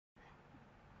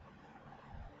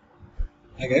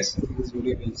I guess in this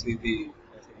video we'll see the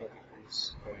orthographic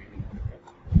views going in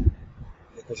AutoCAD.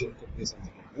 The question could be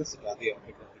something like this: are the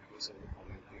orthographic views of the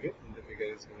following figure? And the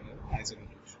figure is given as an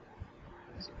introduction.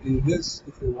 So in this,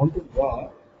 if you want to draw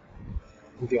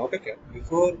in the AutoCAD,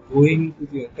 before going to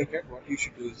the AutoCAD, what you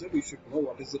should do is that you should know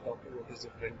what is the top view, what is the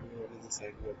front view, what is the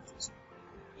side view of this.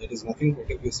 That is nothing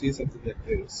but if you see something like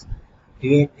this.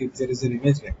 Here, if there is an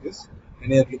image like this,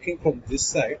 and you are looking from this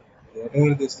side,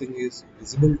 whatever this thing is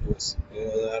visible to us,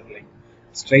 there are like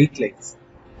straight lines.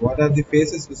 What are the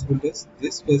faces visible to us?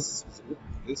 This face is visible,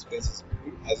 this face is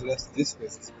visible, as well as this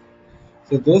face is visible.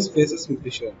 So those faces will be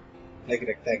shown like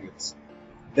rectangles.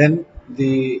 Then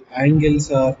the angles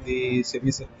or the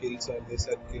semicircles or the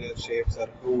circular shapes or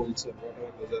holes or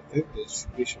whatever those are there, those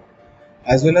should be shown.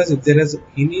 As well as if there is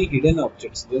any hidden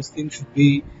objects, those things should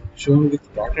be shown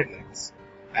with dotted lines.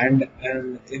 And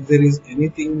if there is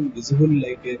anything visible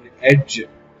like an edge,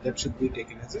 that should be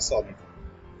taken as a solid.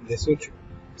 This would show.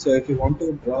 So if you want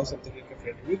to draw something like a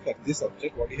front view for this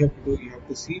object, what you have to do, you have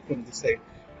to see from this side.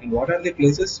 And what are the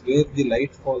places where the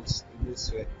light falls in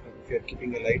this way? If you are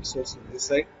keeping a light source on this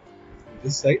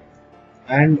side,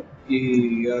 and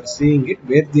you are seeing it,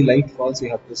 where the light falls, you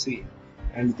have to see it.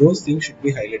 And those things should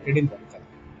be highlighted in one color.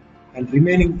 And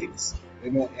remaining things,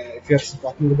 if you are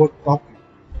talking about top view,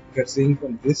 if you are seeing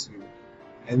from this view,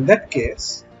 in that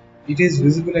case, it is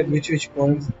visible at which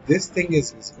points this thing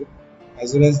is visible,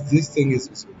 as well as this thing is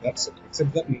visible. That's it.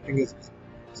 Except that nothing is visible.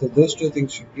 So those two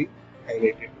things should be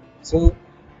highlighted. So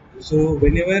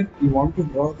whenever you want to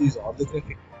draw these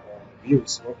orthographic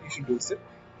views, what you should do is that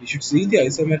you should see the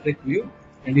isometric view,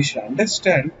 and you should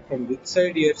understand from which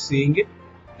side you are seeing it,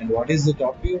 and what is the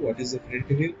top view, what is the front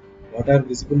view, what are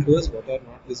visible to us, what are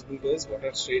not visible to us, what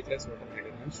are straight lines, what are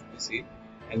hidden lines should be seen,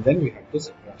 and then we have to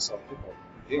solve the problem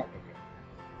with the AutoCAD.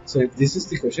 So if this is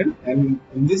the question, and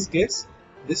in this case,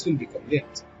 this will become the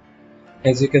answer.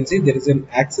 As you can see, there is an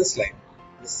axis line.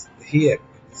 Here,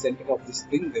 in the center of this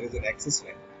thing, there is an axis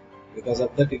line. Because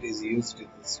of that, it is used in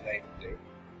this line type.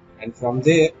 And from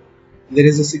there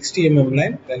is a 60 mm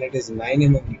line, then it is 9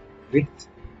 mm width,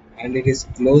 and it is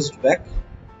closed back.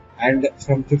 And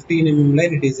from 15 mm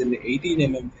line, it is in 18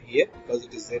 mm here, because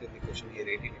it is there in the question here,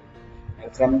 18 mm.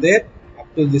 And from there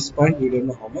up to this point, we don't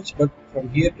know how much, but from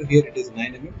here to here, it is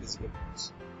 9 mm visible to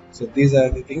us. So these are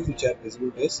the things which are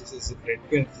visible to us. This is the front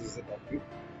view and this is the top view.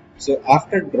 So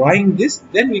after drawing this,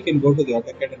 then we can go to the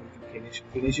AutoCAD and we can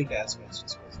finish it as fast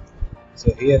as possible.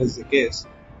 So here is the case.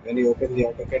 When you open the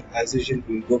AutoCAD, as usual,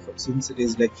 we'll go for, since it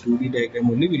is like 2D diagram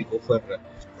only, we'll go for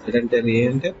enter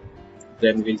enter.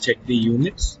 Then we'll check the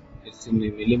units. It's in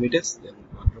the millimeters. Then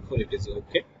wonderful, it is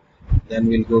okay. Then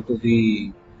we'll go to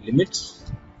the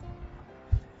limits.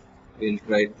 We'll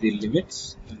write the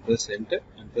limits and press enter,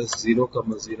 and press 0,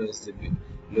 0 is the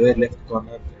lower left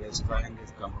corner, whereas 500,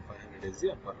 500 is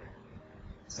the upper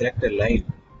right.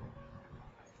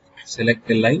 Select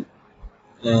a line.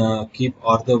 Keep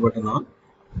ortho button on,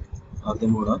 ortho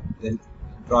mode on, then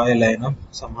draw a line of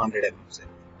some 100 mm.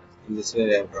 In this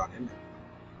way I have drawn it.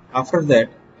 After that,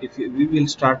 we will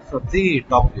start from the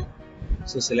top view.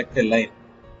 So select a line.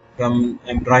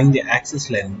 I'm drawing the axis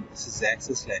line. This is the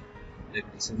axis line.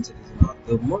 Since it is in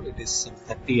ortho mode, it is some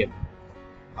 30 mm.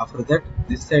 After that,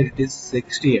 this side it is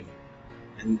 60 mm,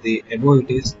 and the above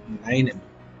it is 9 mm.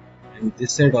 And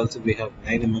this side also we have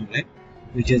 9 mm line,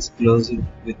 which is closed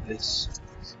with this.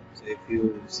 So if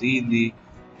you see in the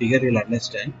figure, you'll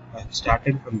understand. I have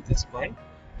started from this point,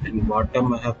 and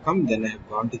bottom I have come, then I have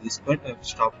gone to this point, I have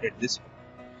stopped at this point.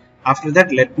 After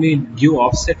that, let me give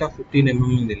offset of 15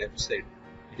 mm in the left side.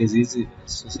 It is easy.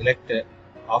 So select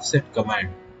offset command,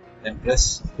 then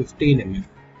press 15 mm,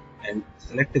 and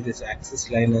select this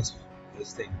axis line as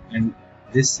this thing, and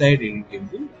this side it will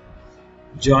give you.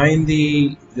 Join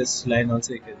this line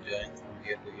also, you can join from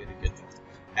here to here, you can join,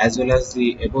 as well as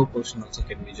the above portion also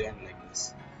can be joined like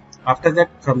this. After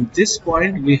that, from this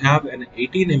point we have an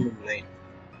 18 mm line,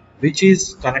 which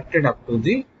is connected up to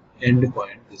the end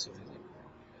point, this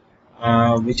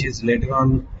one, which is later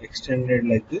on extended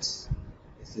like this.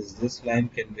 This line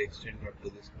can be extended up to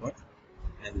this point,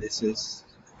 and this is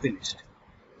finished.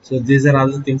 So these are all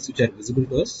the things which are visible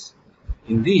to us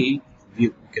in the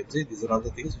view. You can see these are all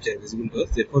the things which are visible to us.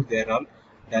 Therefore, they are all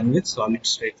done with solid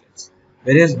straight lines.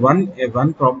 Whereas one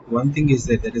thing is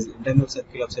that is internal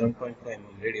circle of 7.5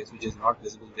 mm radius, which is not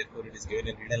visible. Therefore, it is given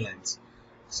in hidden lines.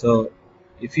 So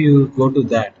if you go to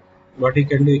that, what you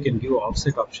can do, you can give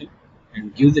offset option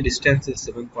and give the distance as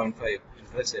 7.5 and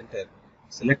press enter.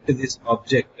 Select this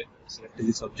object,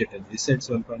 and this side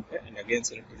 7.5, and again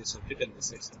select this object and this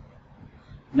side 7.5.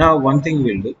 Now one thing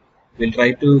we'll do, we'll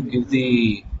try to give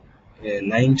the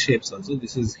line shapes also.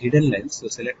 This is hidden lines, so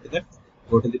select that,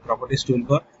 go to the properties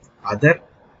toolbar, other,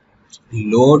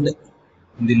 load.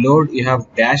 In the load you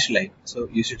have dash line, so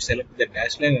you should select the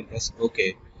dash line and press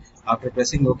OK. After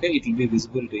pressing OK, it will be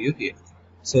visible to you here.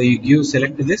 So you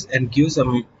select this and give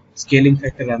some scaling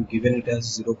factor. I am given it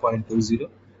as 0.20.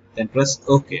 Then press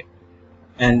OK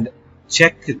and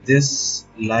check this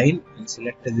line and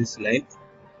select this line,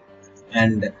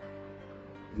 and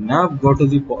now go to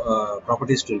the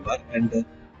properties toolbar, and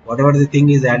whatever the thing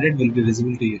is added will be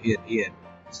visible to you here.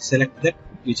 So select that,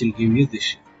 which will give you this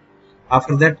shape.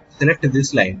 After that, select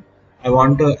this line. I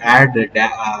want to add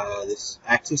this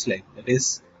axis line, that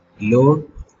is load.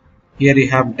 Here you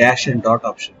have dash and dot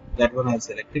option. That one I'll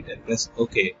select it and press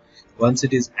OK. Once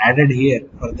it is added here,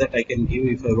 for that I can give,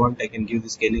 if I want, I can give the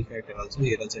scaling factor also.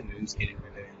 Here also I'm giving scaling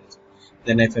factor also.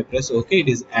 Then if I press OK, it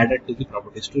is added to the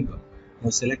properties toolbar. Now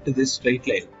select this straight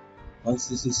line. Once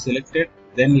this is selected,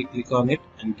 then you click on it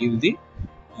and give the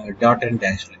dot and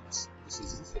dash lines. This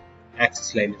is the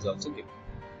axis line is also given.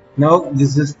 Now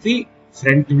this is the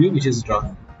front view which is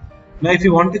drawn. Now if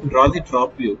you want to draw the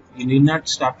top view, you need not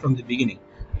start from the beginning.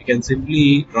 You can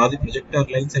simply draw the projector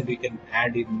lines and we can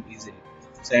add it easily.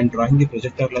 So I am drawing the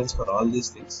projector lines for all these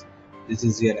things. This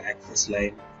is your axis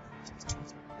line.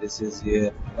 This is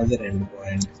your another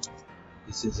endpoint.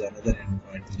 This is another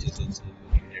endpoint which is also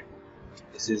needed.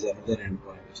 This is another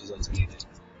endpoint which is also needed.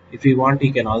 If you want,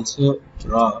 you can also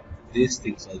draw these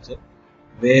things also,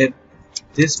 where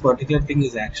this particular thing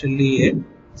is actually a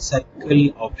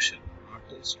circle option,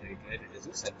 not a straight line, it is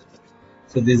a circle.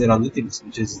 So these are all the things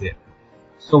which is there.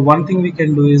 So one thing we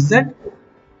can do is that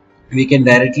we can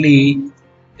directly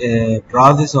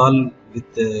draw this all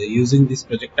with using this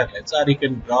projector lines, or you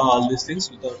can draw all these things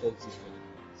without using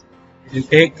it will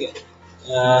take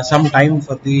some time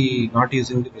for the not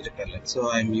using the projector lines. So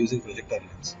I am using projector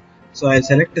lines. So I will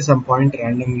select some point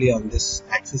randomly on this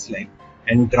axis line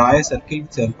and draw a circle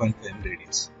with 7.5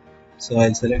 radius. So I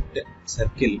will select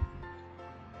circle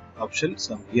option.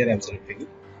 So here I am selecting it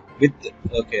with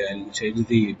okay. I will change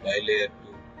the by layer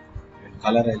to, and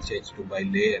color I will change to by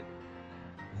layer.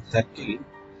 Circle,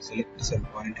 select some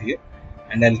point here,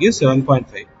 and I will give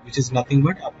 7.5, which is nothing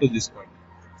but up to this point.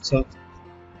 So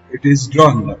it is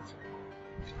drawn now.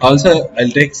 Also I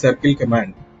will take circle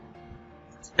command,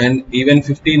 and even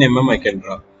 15 mm I can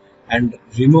draw and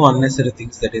remove unnecessary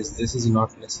things, that is this is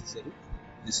not necessary,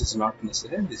 this is not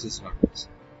necessary, and this is not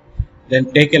necessary.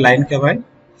 Then take a line command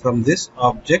from this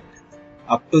object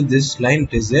up to this line,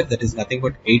 it is there, that is nothing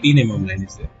but 18 mm line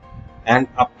is there, and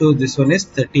up to this one is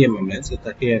 30 mm line, so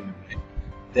 30 mm line.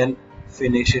 Then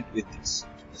finish it with this.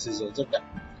 This is also done.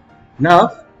 Now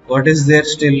what is there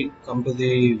still? Come to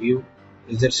the view.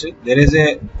 Is there still? There is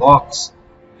a box.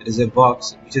 There is a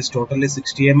box which is totally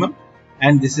 60 mm,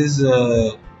 and this is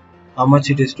how much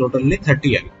it is totally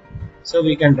 30 mm. So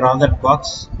we can draw that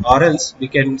box, or else we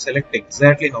can select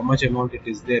exactly how much amount it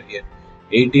is there here.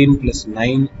 18 plus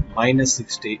 9 minus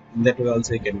 60. In that way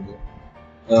also you can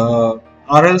go.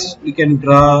 Or else we can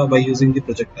draw by using the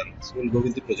projector. So we'll go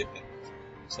with the projector.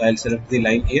 So I'll select the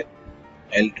line here.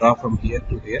 I'll draw from here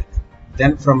to here.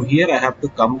 Then from here I have to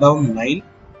come down 9,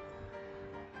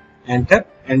 enter,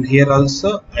 and here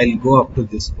also I'll go up to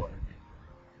this point.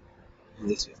 In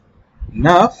this way.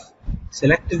 Now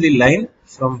select the line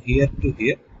from here to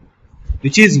here,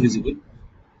 which is visible.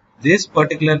 These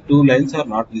particular two lines are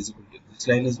not visible. This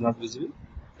line is not visible,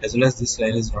 as well as this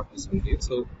line is not visible here.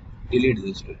 So delete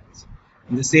those two lines.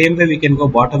 In the same way we can go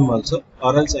bottom also,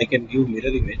 or else I can give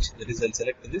mirror image. That is, I'll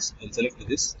select this, I'll select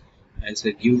this, I'll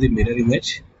say give the mirror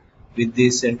image with the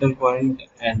center point,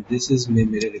 and this is my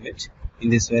mirror image. In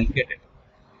this way I'll get it.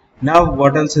 Now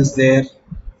what else is there?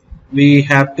 We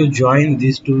have to join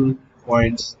these two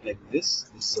points like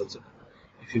this. This is also.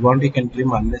 If you want, you can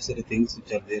trim unnecessary things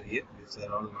which are there here. These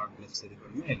are all not necessary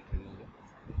for me. I'll remove them.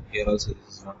 Here also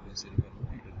this is not necessary for me.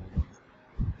 I'll remove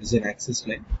them. This is an axis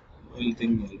line. Only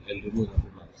thing I'll remove that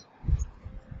one also.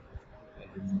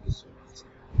 I'll remove this one also.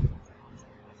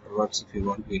 Afterwards, if you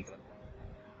want, we'll run.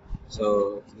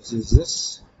 So this is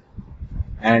this.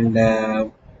 And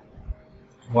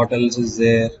what else is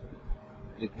there?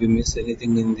 Did we miss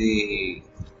anything in the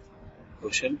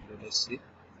question? Let us see.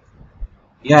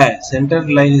 Yeah, center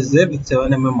line is there with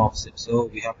 7 mm offset. So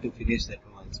we have to finish that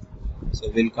one also.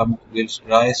 So we'll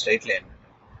draw a straight line.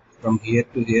 From here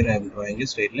to here I am drawing a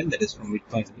straight line, that is from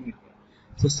midpoint to midpoint.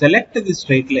 So select the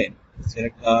straight line.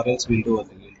 Select, or else we'll do one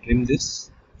thing. We'll trim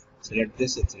this, select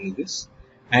this and select this,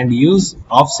 and use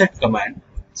offset command.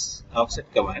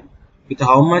 Offset command with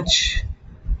how much?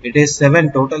 It is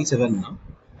 7, total 7 now.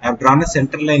 I have drawn a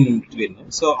center line in between now.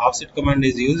 So offset command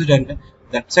is used, and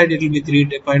that side it will be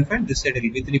 3.5, this side it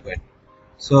will be 3.5.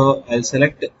 So I'll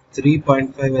select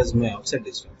 3.5 as my offset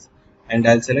distance, and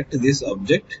I'll select this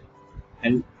object,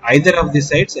 and either of the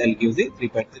sides I'll give the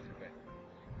 3.3.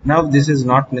 Now this is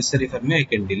not necessary for me, I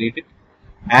can delete it,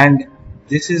 and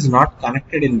this is not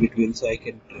connected in between, so I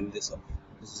can trim this off.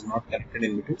 This is not connected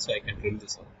in between, so I can trim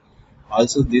this off.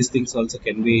 Also these things also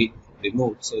can be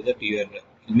removed so that your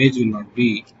image will not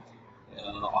be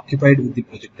occupied with the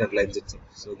projector lines itself.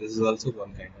 So this is also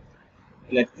one kind of.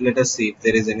 Let us see if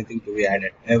there is anything to be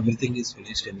added. Everything is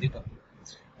finished in the top.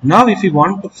 Now if we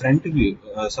want front view,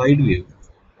 side view,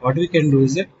 what we can do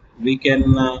is that we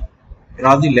can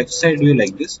draw the left side view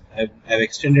like this. I've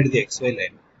extended the XY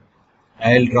line.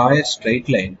 I'll draw a straight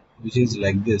line which is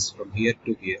like this from here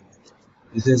to here.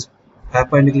 This is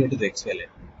perpendicular to the XY line.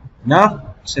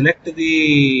 Now select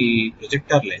the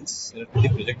projector lens.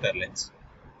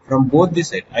 From both the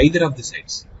sides, either of the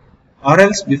sides. Or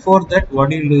else before that,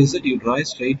 what you do is that you draw a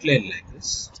straight line like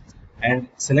this and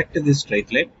select this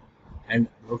straight line and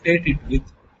rotate it with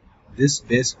this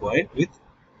base point with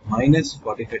minus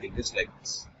 45 degrees like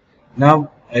this.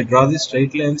 Now I draw the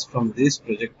straight lines from these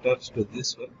projectors to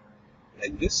this one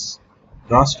like this.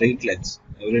 Draw straight lines.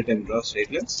 Every time draw straight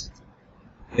lines.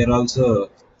 Here also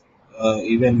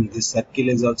even this circle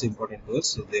is also important to us,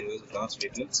 so there is draw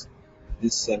straight lines.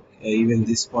 This even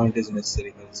this point is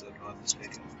necessary, so draw the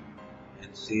straight line.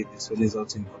 And see, this one is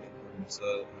also important,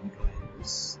 so I'm drawing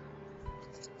this.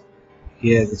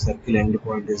 Here the circle end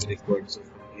point is required, so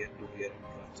from here to here I'm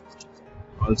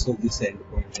drawing. Also this end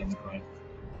point I'm drawing.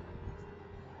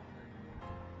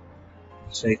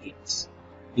 Straight lines.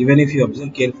 Even if you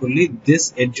observe carefully,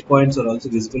 this edge points are also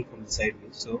visible from the side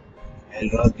view, so I'll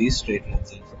draw these straight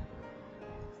lines also.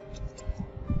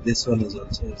 This one is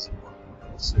also important,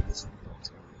 so this one is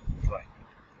also drawing.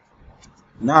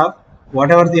 Now,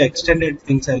 whatever the extended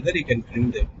things are there, you can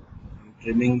trim them. I'm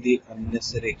trimming the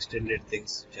unnecessary extended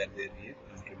things which are there here.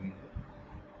 I'm trimming them.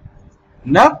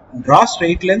 Now, draw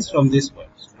straight lines from these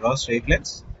points. Draw straight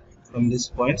lines from these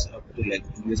points up to like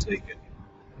this way.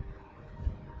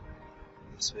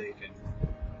 This way you can.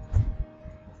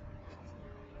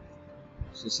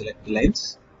 So select the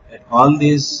lines. At all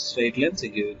these straight lines,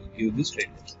 you give the straight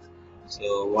lines.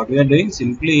 So what we are doing,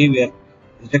 simply we are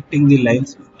projecting the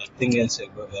lines, nothing else.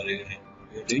 What we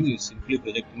are doing is simply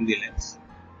projecting the lines.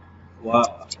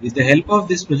 With the help of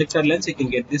this projector lens, you can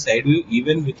get the side view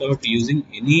even without using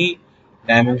any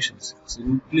dimensions.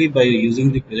 Simply by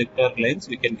using the projector lens,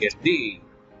 we can get the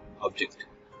object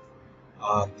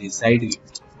or the side view.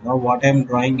 Now what I am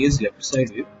drawing is left side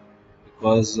view,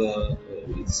 because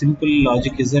simple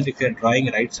logic is that if you are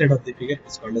drawing right side of the figure, it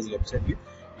is called as left side view.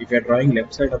 If you are drawing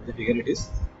left side of the figure, it is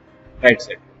right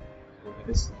side. So that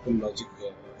is simple logic.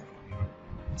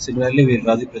 Similarly, we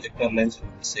draw the projector lines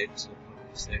from this side. So from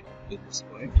this side up to this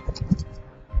point, and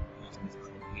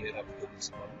from here up to this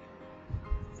point.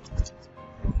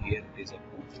 From here it is up to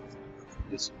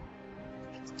this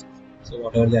point. So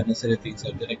whatever the unnecessary things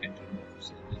are there, I can remove.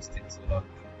 So these things are all.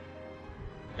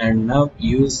 And now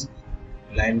use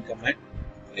line command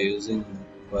by using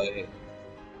bilayer.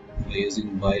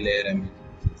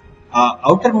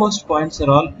 Outermost points are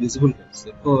all visible.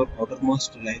 Therefore,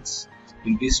 outermost lines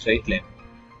will be straight line.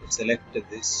 Select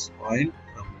this point,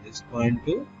 from this point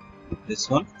to this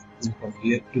one, and from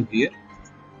here to here,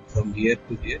 from here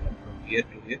to here, and from here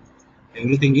to here.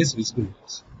 Everything is visible.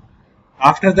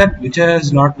 After that, which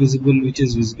is not visible, which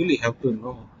is visible, you have to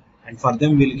know. And for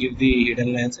them, we'll give the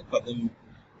hidden lines. And for them,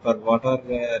 for what are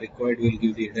required, we'll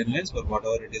give the hidden lines. For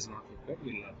whatever it is not required,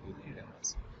 we'll not give the hidden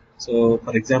lines. So,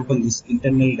 for example, this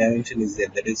internal dimension is there.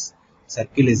 That is,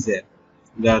 circle is there.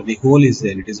 The hole is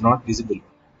there. It is not visible.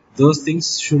 Those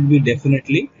things should be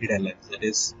definitely hidden lines. That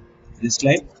is, this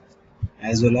line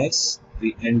as well as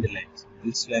the end lines.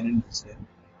 This line and this line.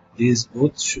 These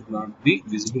both should not be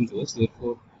visible to us.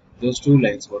 Therefore, those two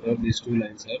lines, whatever these two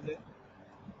lines are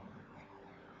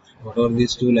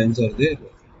there,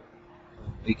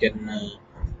 we can.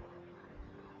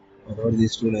 Whatever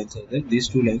these two lines are there, these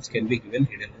two lines can be given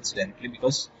hidden lines directly,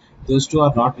 because those two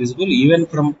are not visible even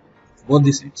from both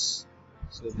the sides.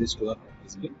 So these two are not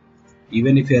visible.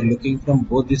 Even if you are looking from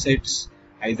both the sides,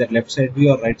 either left side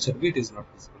view or right side view, it is not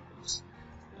visible to us.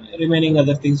 Remaining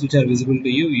other things which are visible to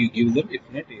you, you give them. If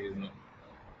not, you will not.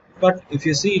 But if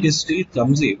you see, it is still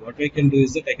clumsy. What I can do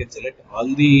is that I can select all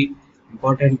the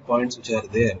important points which are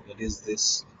there. That is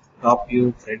this top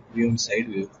view, front view, and side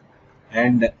view.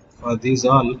 And for these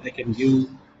all, I can give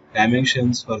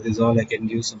dimensions. For this all, I can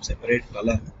give some separate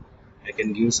color. I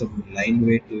can give some line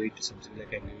weight to it. Something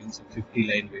like I'm giving some 50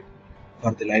 line weight.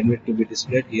 For the line weight to be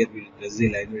displayed, here we'll press the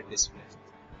line weight display.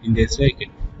 In this way, I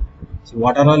can. So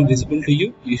what are all visible to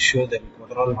you, you show them.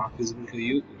 What are all not visible to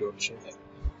you, you don't show them.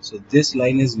 So this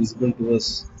line is visible to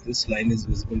us. This line is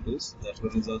visible to us. That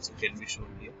one is also can be shown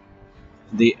here.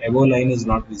 The above line is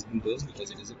not visible to us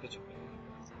because it is a projector.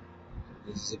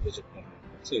 This is a projector,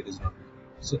 so it is not visible.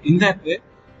 So in that way,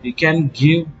 you can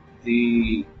give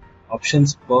the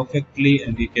options perfectly,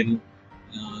 and you can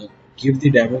give the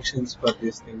dimensions for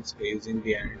these things by using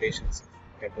the annotations,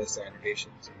 compress the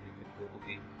annotations, and you can go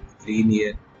to the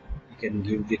linear. You can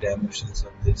give the dimensions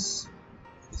of this.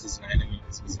 This is 9 mm,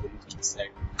 is visible to this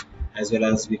side, as well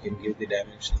as we can give the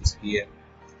dimensions here,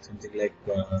 something like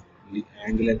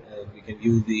angular. We can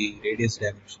use the radius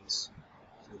dimensions.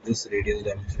 So this radius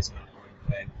dimension is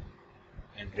 1.5,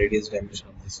 and radius dimension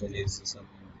of this one is some.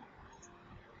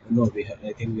 No, we have.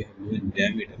 I think we have given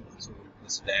diameter. So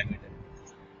this diameter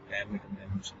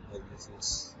dimension. Well, this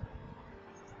is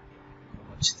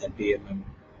how much? 30 mm.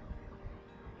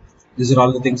 These are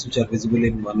all the things which are visible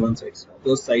in one side.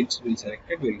 Those sides will select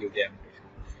it. Will give the annotation.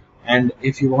 And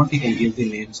if you want, you can give the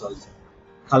names also.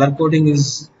 Color coding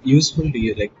is useful to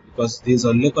you, like, because these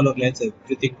yellow color lines,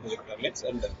 everything projector lines,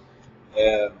 and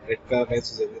red color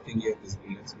lines is everything here visible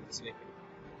lines. Like,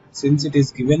 since it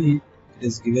is given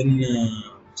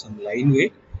some line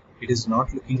weight, it is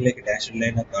not looking like a dashed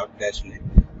line or dark dashed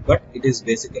line, but it is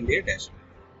basically a dashed line.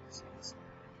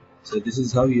 So this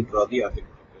is how you draw the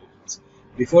artifact.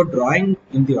 Before drawing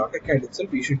in the AutoCAD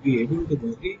itself, you should be able to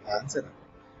know the answer.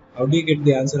 How do you get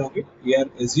the answer of it? We are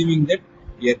assuming that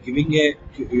we are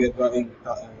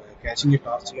catching a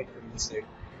torchlight from this side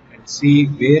and see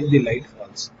where the light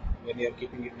falls when you are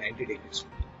keeping it 90 degrees.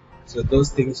 So those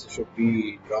things should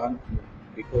be drawn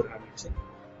beforehand itself.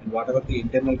 And whatever the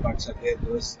internal parts are there,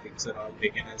 those things are all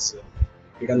taken as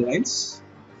hidden lines.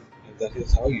 And that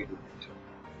is how you do.